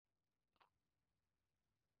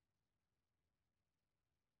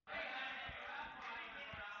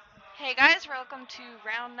Hey guys, welcome to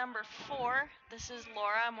round number 4. This is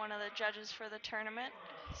Laura. I'm one of the judges for the tournament,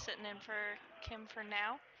 sitting in for Kim for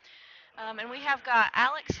now. And we have got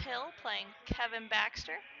Alex Hill playing Kevin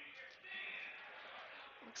Baxter.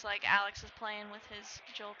 Looks like Alex is playing with his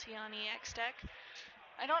Jolteon EX deck.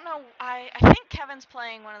 I don't know, I think Kevin's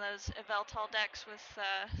playing one of those Yveltal decks with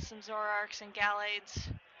some Zoroarks and Gallades.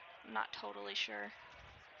 I'm not totally sure.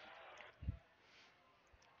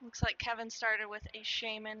 Looks like Kevin started with a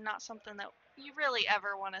Shaman, not something that you really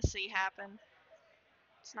ever want to see happen.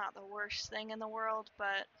 It's not the worst thing in the world,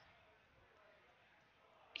 but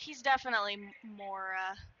he's definitely more,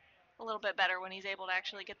 a little bit better when he's able to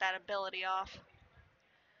actually get that ability off.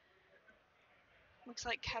 Looks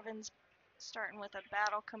like Kevin's starting with a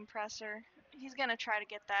battle compressor. He's gonna try to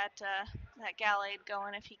get that Gallade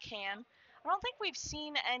going if he can. I don't think we've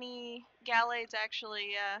seen any Gallades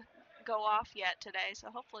actually go off yet today, so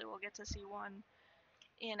hopefully we'll get to see one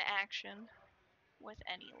in action with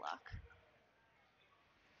any luck.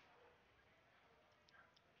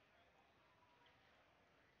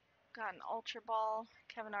 Got an Ultra Ball.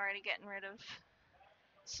 Kevin already getting rid of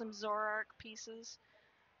some Zoroark pieces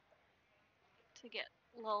to get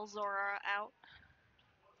Lil Zora out.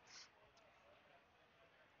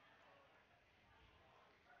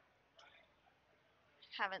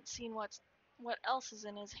 Haven't seen what else is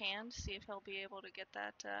in his hand. See if he'll be able to get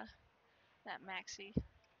that maxi.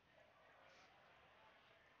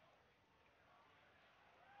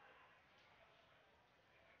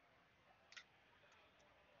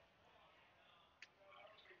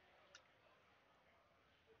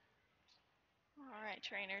 All right,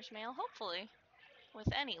 trainer's mail. Hopefully, with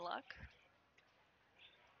any luck,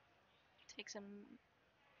 take some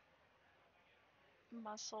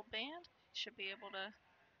muscle band. Should be able to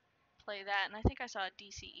play that. And I think I saw a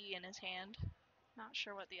DCE in his hand. Not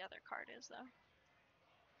sure what the other card is though.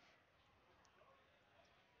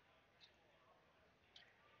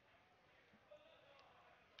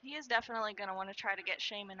 He is definitely going to want to try to get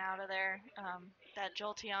Shaman out of there. That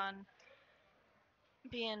Jolteon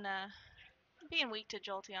being being weak to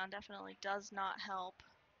Jolteon definitely does not help.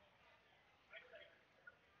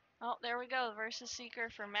 Oh, there we go, Versus Seeker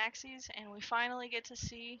for Maxis, and we finally get to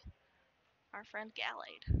see our friend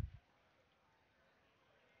Gallade.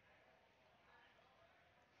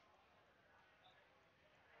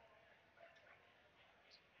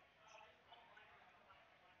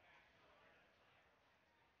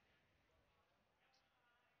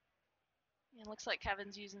 It looks like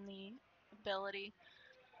Kevin's using the ability.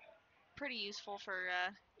 Pretty useful for,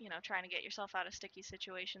 trying to get yourself out of sticky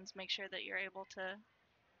situations. Make sure that you're able to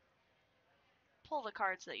pull the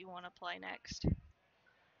cards that you want to play next.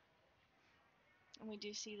 And we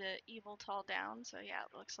do see the Evil Tall down, so yeah,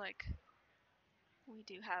 it looks like we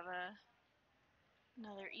do have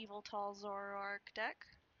another Evil Tall Zoroark deck.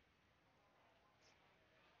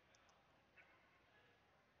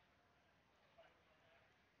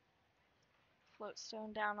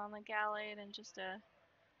 Floatstone down on the Gallade and just a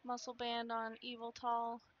Muscle Band on Evil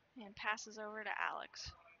Tall, and passes over to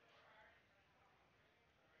Alex.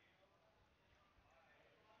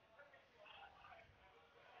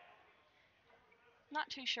 Not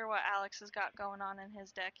too sure what Alex has got going on in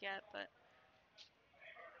his deck yet, but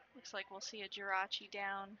looks like we'll see a Jirachi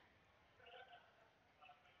down.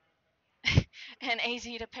 And AZ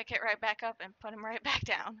to pick it right back up and put him right back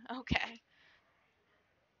down. Okay.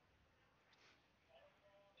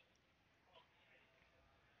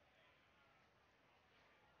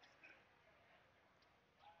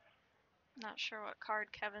 Not sure what card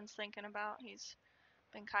Kevin's thinking about. He's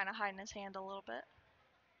been kind of hiding his hand a little bit.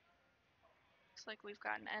 Looks like we've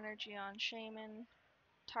got an energy on Shaman.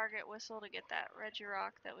 Target Whistle to get that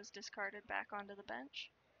Regirock that was discarded back onto the bench.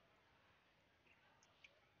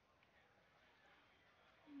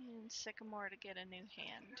 And Sycamore to get a new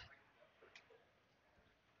hand.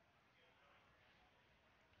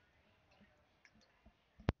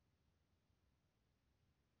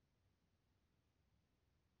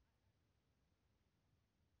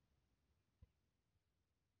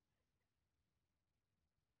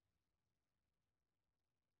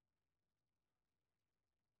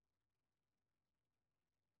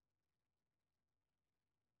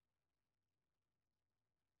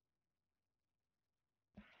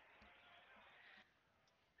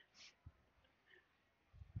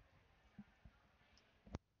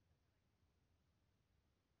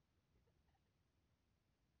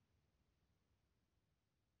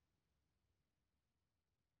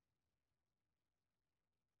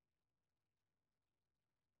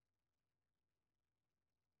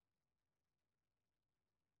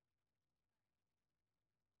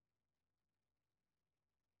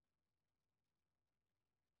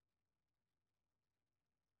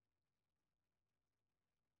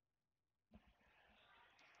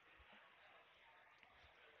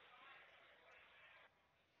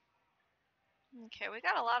 Okay, we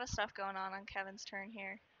got a lot of stuff going on Kevin's turn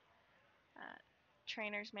here.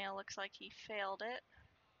 Trainer's Mail looks like he failed it.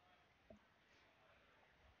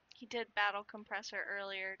 He did Battle Compressor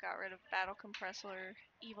earlier, got rid of Battle Compressor,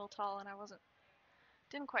 Evil Tall, and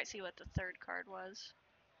didn't quite see what the third card was.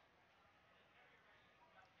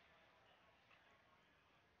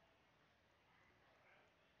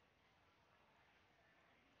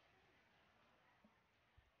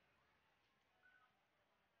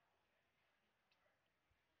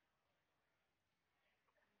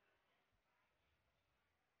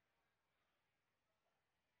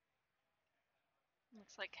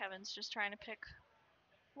 Looks like Kevin's just trying to pick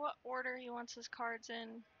what order he wants his cards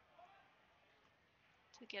in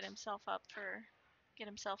to get himself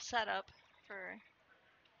set up for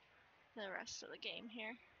the rest of the game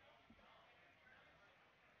here.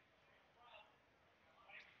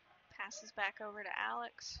 Passes back over to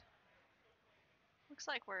Alex. Looks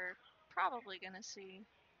like we're probably going to see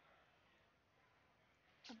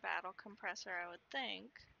a Battle Compressor, I would think.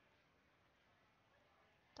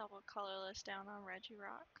 Double colorless down on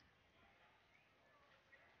Regirock.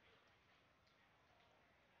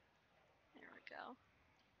 There we go.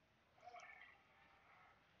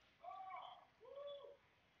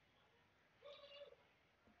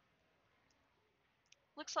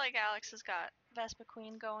 Looks like Alex has got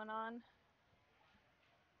Vespiquen going on.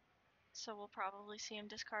 So we'll probably see him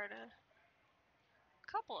discard a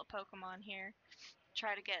couple of Pokemon here.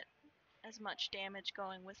 Try to get as much damage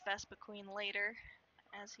going with Vespiquen later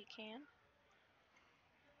as he can.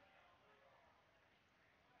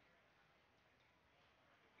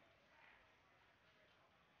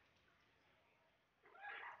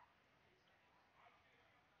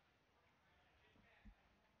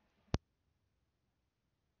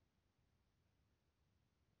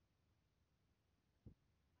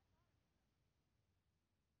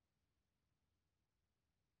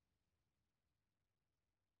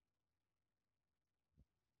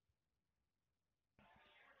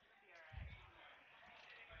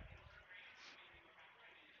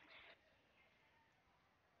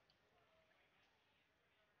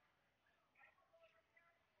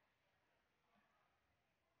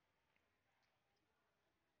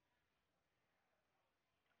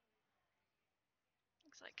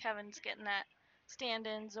 Looks like Kevin's getting that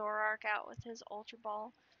stand-in Zoroark out with his Ultra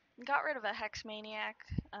Ball. Got rid of a Hex Maniac.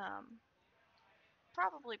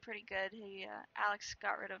 Probably pretty good. Alex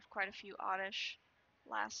got rid of quite a few Oddish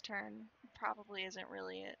last turn. Probably isn't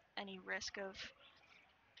really at any risk of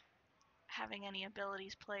having any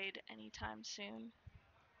abilities played anytime soon.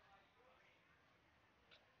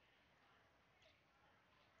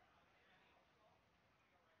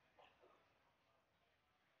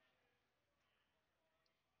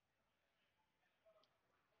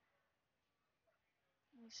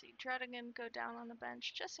 Let me see, Dredigan go down on the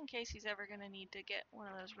bench just in case he's ever going to need to get one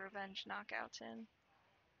of those revenge knockouts in.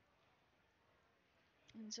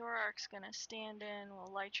 And Zoroark's going to stand in,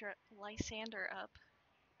 we'll Lysander up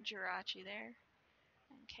Jirachi there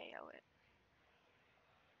and KO it.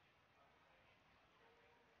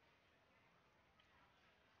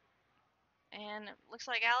 And it looks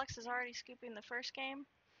like Alex is already scooping the first game.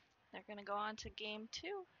 They're going to go on to game 2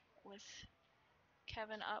 with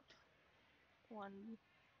Kevin up 1-0.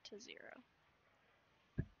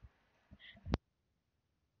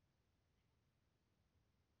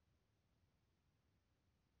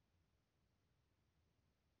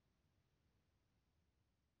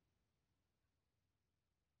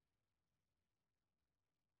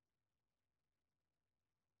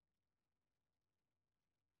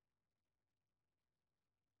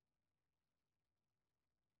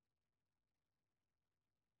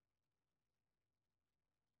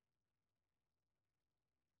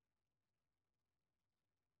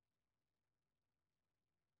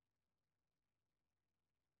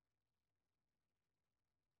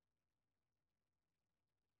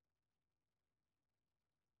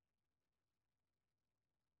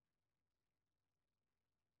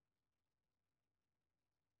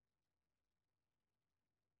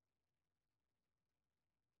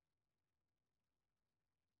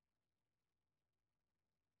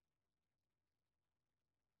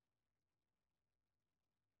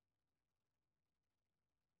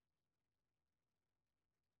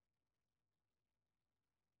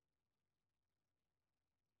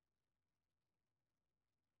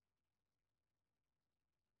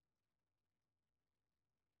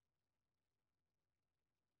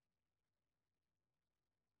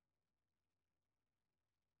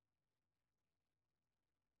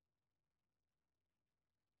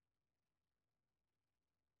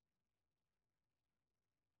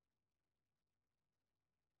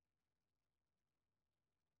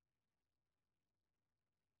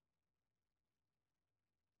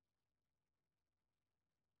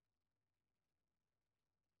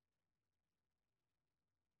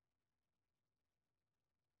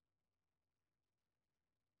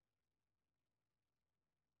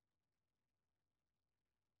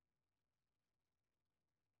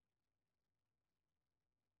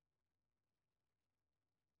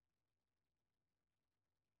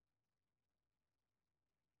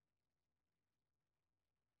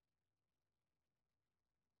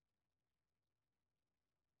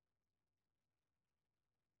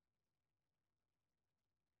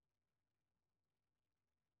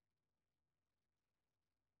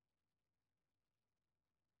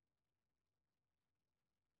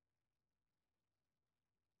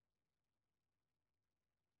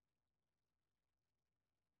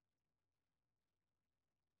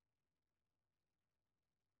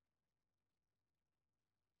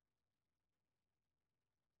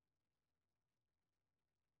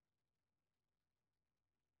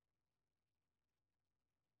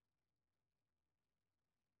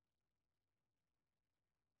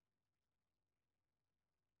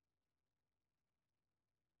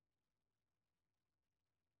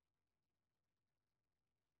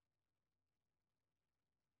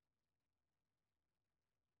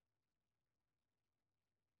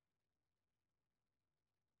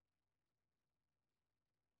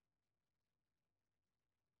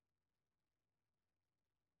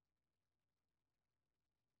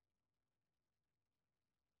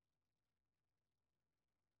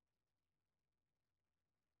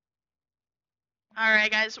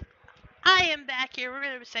 Alright, guys. I am back here. We're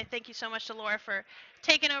going to say thank you so much to Laura for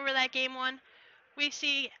taking over that game one. We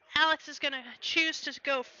see Alex is going to choose to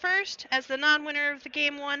go first as the non-winner of the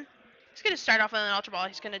game one. He's going to start off with an Ultra Ball.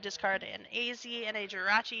 He's going to discard an AZ and a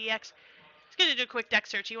Jirachi EX. He's going to do a quick deck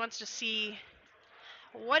search. He wants to see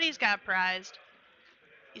what he's got prized.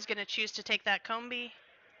 He's going to choose to take that Combi.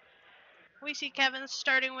 We see Kevin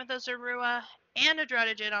starting with a Zorua and a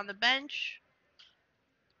Druddigen on the bench.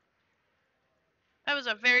 That was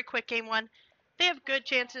a very quick game one. They have good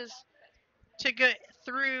chances to go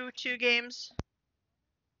through 2 games.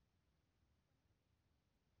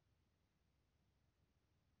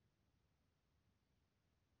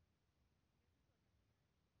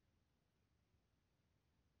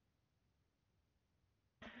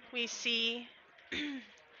 We see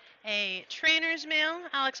a trainer's mail.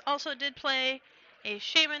 Alex also did play a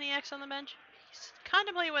Shaman EX on the bench. He's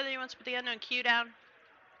contemplating whether he wants to put the unknown Q down.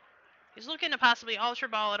 He's looking to possibly Ultra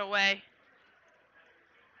Ball it away.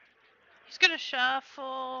 He's going to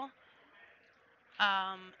shuffle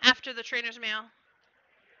after the trainer's mail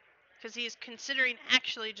because he's considering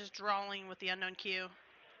actually just drawing with the unknown Q.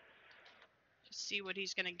 Just see what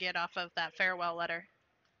he's going to get off of that farewell letter.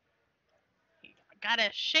 He got a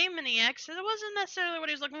Shaman EX. It wasn't necessarily what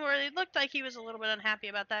he was looking for. It looked like he was a little bit unhappy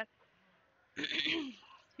about that.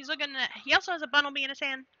 He's looking at. He also has a Bundle Bee in his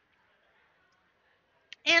hand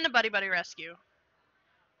and a Buddy Buddy Rescue.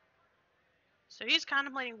 So he's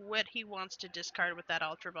contemplating what he wants to discard with that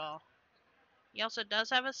Ultra Ball. He also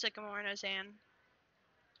does have a Sycamore in his hand.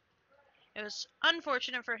 It was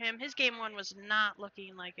unfortunate for him. His game one was not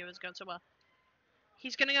looking like it was going so well.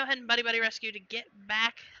 He's going to go ahead and Buddy Buddy Rescue to get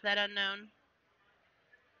back that unknown.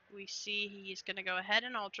 We see he's going to go ahead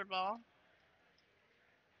and Ultra Ball.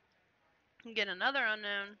 And get another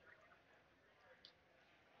unknown.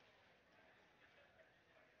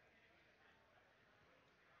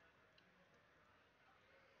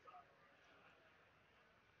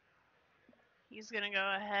 He's going to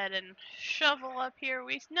go ahead and shovel up here.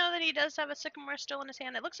 We know that he does have a Sycamore still in his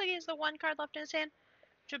hand. It looks like he has the one card left in his hand,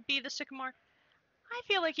 which would be the Sycamore. I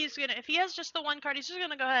feel like he's going to, if he has just the one card, he's just going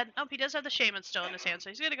to go ahead. Oh, he does have the Shaman still in his hand, so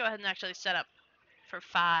he's going to go ahead and actually set up for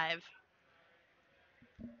 5.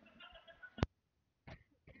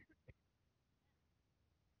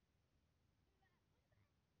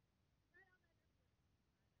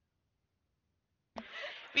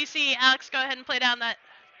 We see Alex go ahead and play down that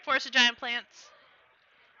Force of Giant Plants.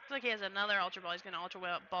 Looks like he has another Ultra Ball. He's going to Ultra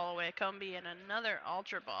Ball away a Combi and another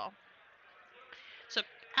Ultra Ball. So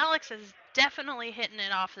Alex is definitely hitting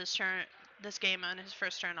it off this game on his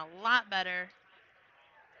first turn a lot better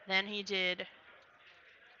than he did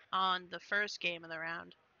on the first game of the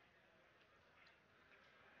round.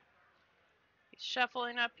 He's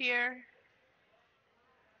shuffling up here.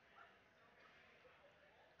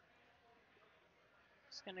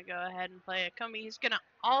 He's going to go ahead and play a Combi. He's going to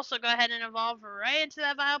also go ahead and evolve right into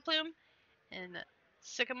that Vileplume and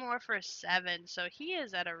Sycamore for 7. So he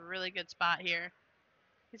is at a really good spot here.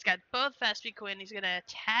 He's got both Vespiquen. He's going to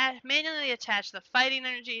manually attach the fighting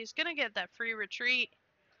energy. He's going to get that free retreat.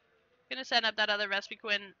 Going to set up that other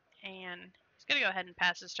Vespiquen, and he's going to go ahead and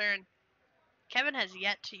pass his turn. Kevin has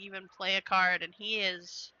yet to even play a card, and he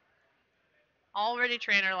is already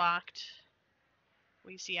trainer locked.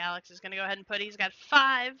 We see Alex is going to go ahead and he's got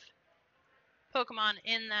 5 Pokemon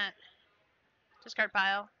in that discard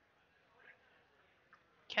pile.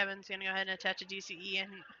 Kevin's going to go ahead and attach a DCE and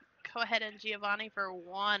go ahead and Giovanni for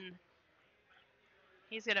 1.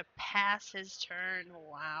 He's going to pass his turn.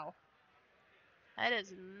 Wow. That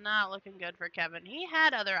is not looking good for Kevin. He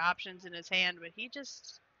had other options in his hand, but he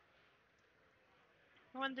just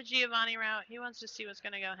went the Giovanni route. He wants to see what's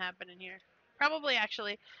going to go happen in here. Probably,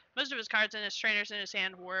 actually, most of his cards and his trainers in his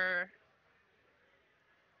hand were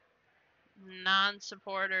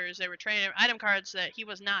non-supporters. They were trainer item cards that he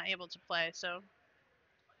was not able to play. So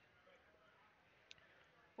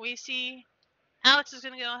we see Alex is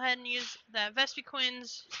going to go ahead and use that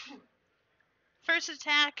Vespiquen's first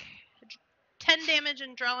attack, 10 damage,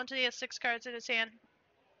 and draw until he has 6 cards in his hand.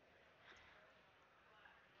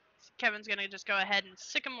 Kevin's going to just go ahead and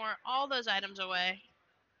Sycamore all those items away.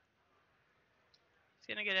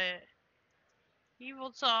 He's going to get a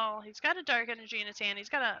Evil Soul. He's got a Dark Energy in his hand. He's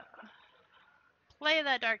got to play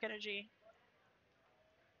that Dark Energy.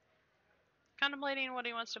 Contemplating what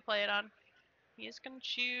he wants to play it on. He is going to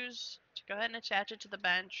choose to go ahead and attach it to the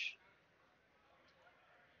bench.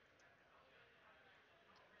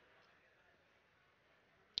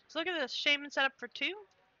 So look at this. Shaman set up for 2.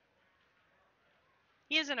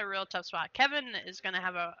 He is in a real tough spot. Kevin is going to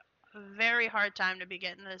have a very hard time to be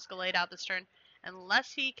getting this Gallade out this turn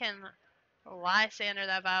unless he can Lysander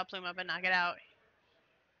that Vileplume up and knock it out.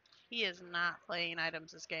 He is not playing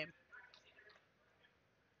items this game.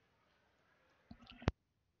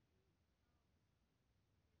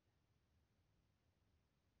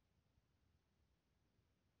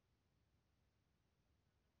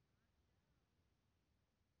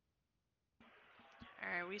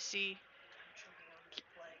 Alright, we see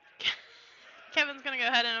Kevin's going to go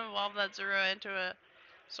ahead and evolve that Zero into a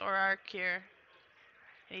Zoroark here.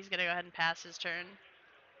 And he's going to go ahead and pass his turn.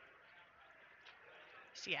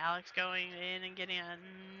 See Alex going in and getting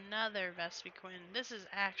another Vespiquen. This is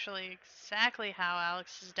actually exactly how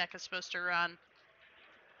Alex's deck is supposed to run.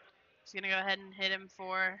 He's going to go ahead and hit him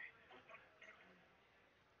for...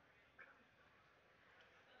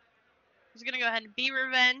 He's going to go ahead and be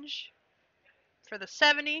Revenge for the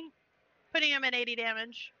 70, putting him at 80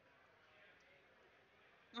 damage.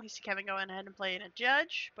 We see Kevin going ahead and playing a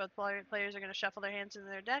Judge. Both players are going to shuffle their hands in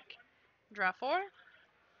their deck. Draw 4.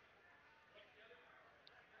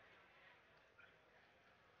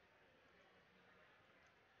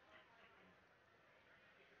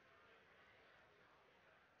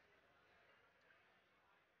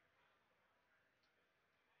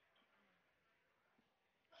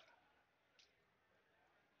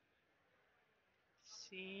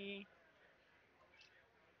 See,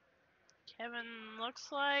 Kevin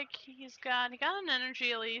looks like he got an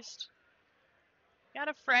energy at least. Got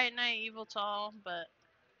a Fright Night Evil Tall, but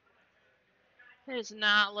it is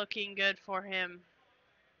not looking good for him.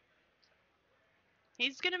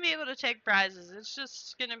 He's going to be able to take prizes. It's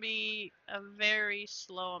just going to be a very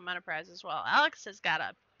slow amount of prizes. Well, Alex has got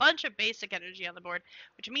a bunch of basic energy on the board,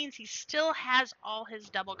 which means he still has all his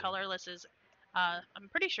double colorlesses. I'm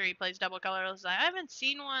pretty sure he plays double colorless. I haven't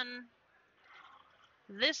seen one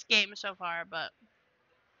this game so far, but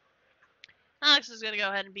Alex is going to go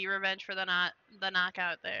ahead and be Revenge for the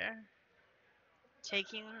knockout there.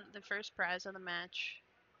 Taking the first prize of the match.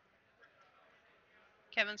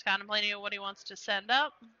 Kevin's contemplating what he wants to send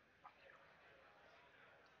up.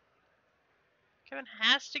 Kevin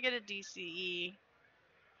has to get a DCE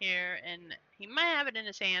here, and he might have it in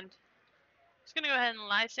his hand. He's going to go ahead and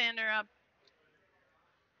Lysander up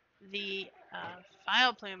the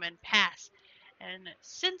Vileplume and pass. And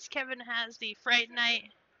since Kevin has the Fright Night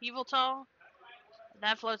Yveltal,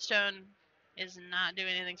 that Floatstone is not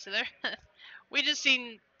doing anything. So there, we just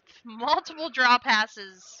seen multiple draw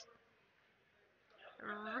passes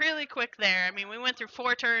really quick there. I mean, we went through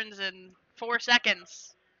 4 turns in 4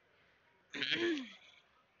 seconds.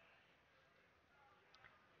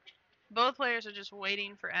 Both players are just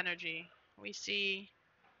waiting for energy. We see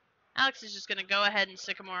Alex is just going to go ahead and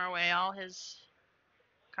Sycamore away all his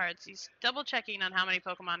cards. He's double checking on how many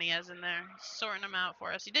Pokemon he has in there, sorting them out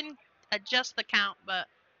for us. He didn't adjust the count, but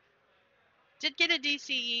did get a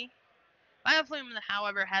DCE. Vileplume,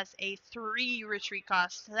 however, has a 3 retreat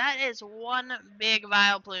cost. That is one big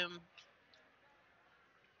Vileplume.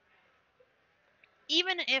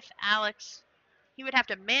 Even if Alex, he would have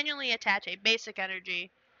to manually attach a basic energy.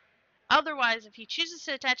 Otherwise, if he chooses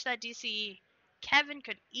to attach that DCE, Kevin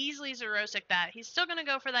could easily Zerosic that. He's still going to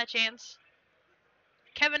go for that chance.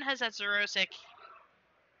 Kevin has that Zerosic.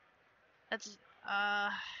 That's,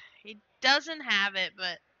 he doesn't have it,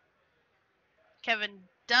 but Kevin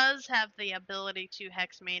does have the ability to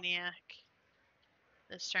Hex Maniac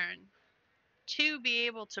this turn to be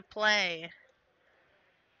able to play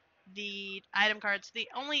the item cards. The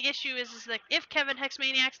only issue is that if Kevin Hex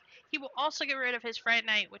Maniacs, he will also get rid of his Fright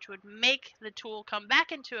Night, which would make the tool come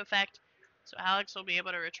back into effect, so Alex will be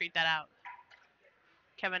able to retreat that out.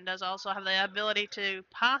 Kevin does also have the ability to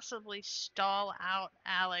possibly stall out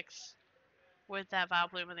Alex with that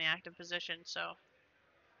Vileplume in the active position, so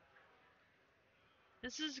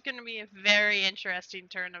this is going to be a very interesting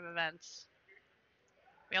turn of events.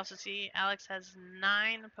 We also see Alex has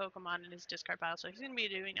 9 Pokemon in his discard pile, so he's going to be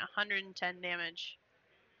doing 110 damage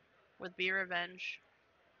with Be Revenge.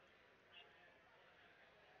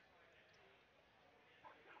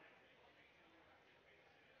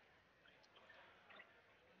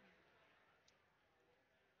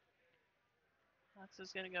 Alex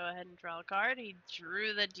is going to go ahead and draw a card. He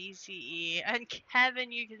drew the DCE. And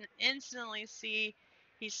Kevin, you can instantly see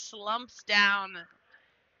he slumps down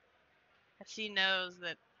as he knows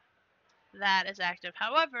that that is active.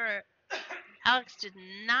 However, Alex did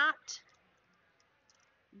not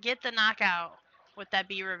get the knockout with that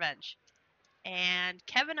Be Revenge. And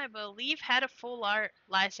Kevin, I believe, had a full art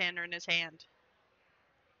Lysander in his hand.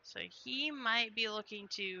 So he might be looking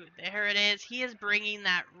to, there it is, he is bringing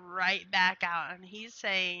that right back out. And he's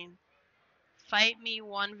saying, fight me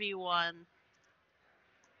 1v1.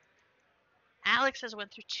 Alex has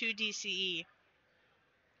went through 2 DCE.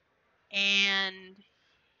 And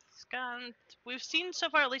he's gone. We've seen so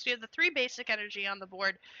far, at least we have the 3 basic energy on the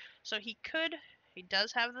board. So he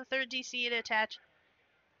does have the 3rd DCE to attach.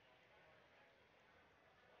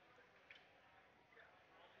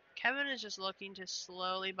 Kevin is just looking to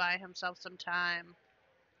slowly buy himself some time.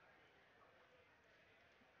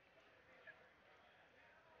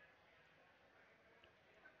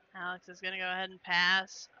 Alex is going to go ahead and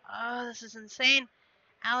pass. Oh, this is insane.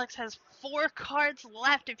 Alex has 4 cards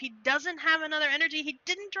left. If he doesn't have another energy, he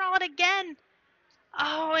didn't draw it again.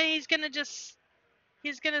 Oh, and he's going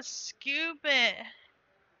to scoop it.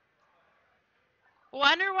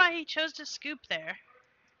 Wonder why he chose to scoop there.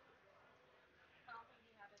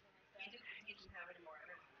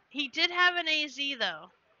 He did have an AZ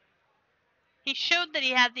though. He showed that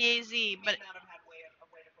he had the AZ, but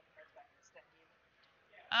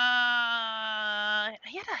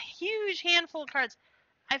he had a huge handful of cards.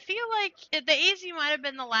 I feel like the AZ might have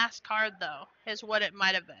been the last card though, is what it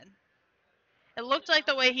might have been. It looked like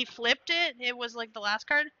the way he flipped it, it was like the last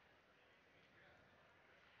card.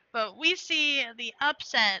 But we see the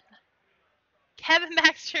upset. Kevin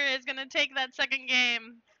Baxter is going to take that second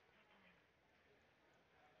game.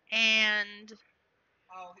 And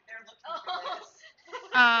they're looking for this.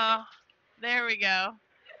 there we go.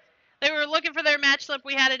 They were looking for their match slip.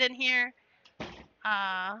 We had it in here.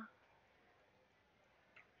 Alex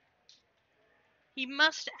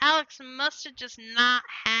must have just not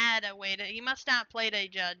had a way to, he must not played a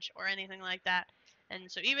judge or anything like that.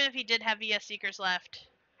 And so even if he did have VS Seekers left,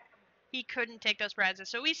 he couldn't take those prizes.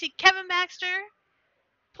 So we see Kevin Baxter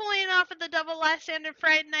pulling off at the double Lysander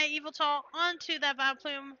Fright Night Evil Tall onto that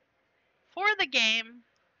Vileplume for the game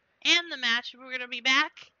and the match. We're going to be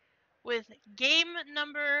back with game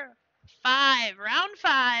number 5, round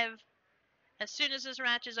 5. As soon as this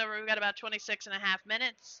match is over, we've got about 26.5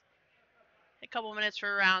 minutes. A couple minutes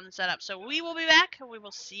for a round setup. So we will be back, and we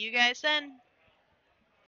will see you guys then.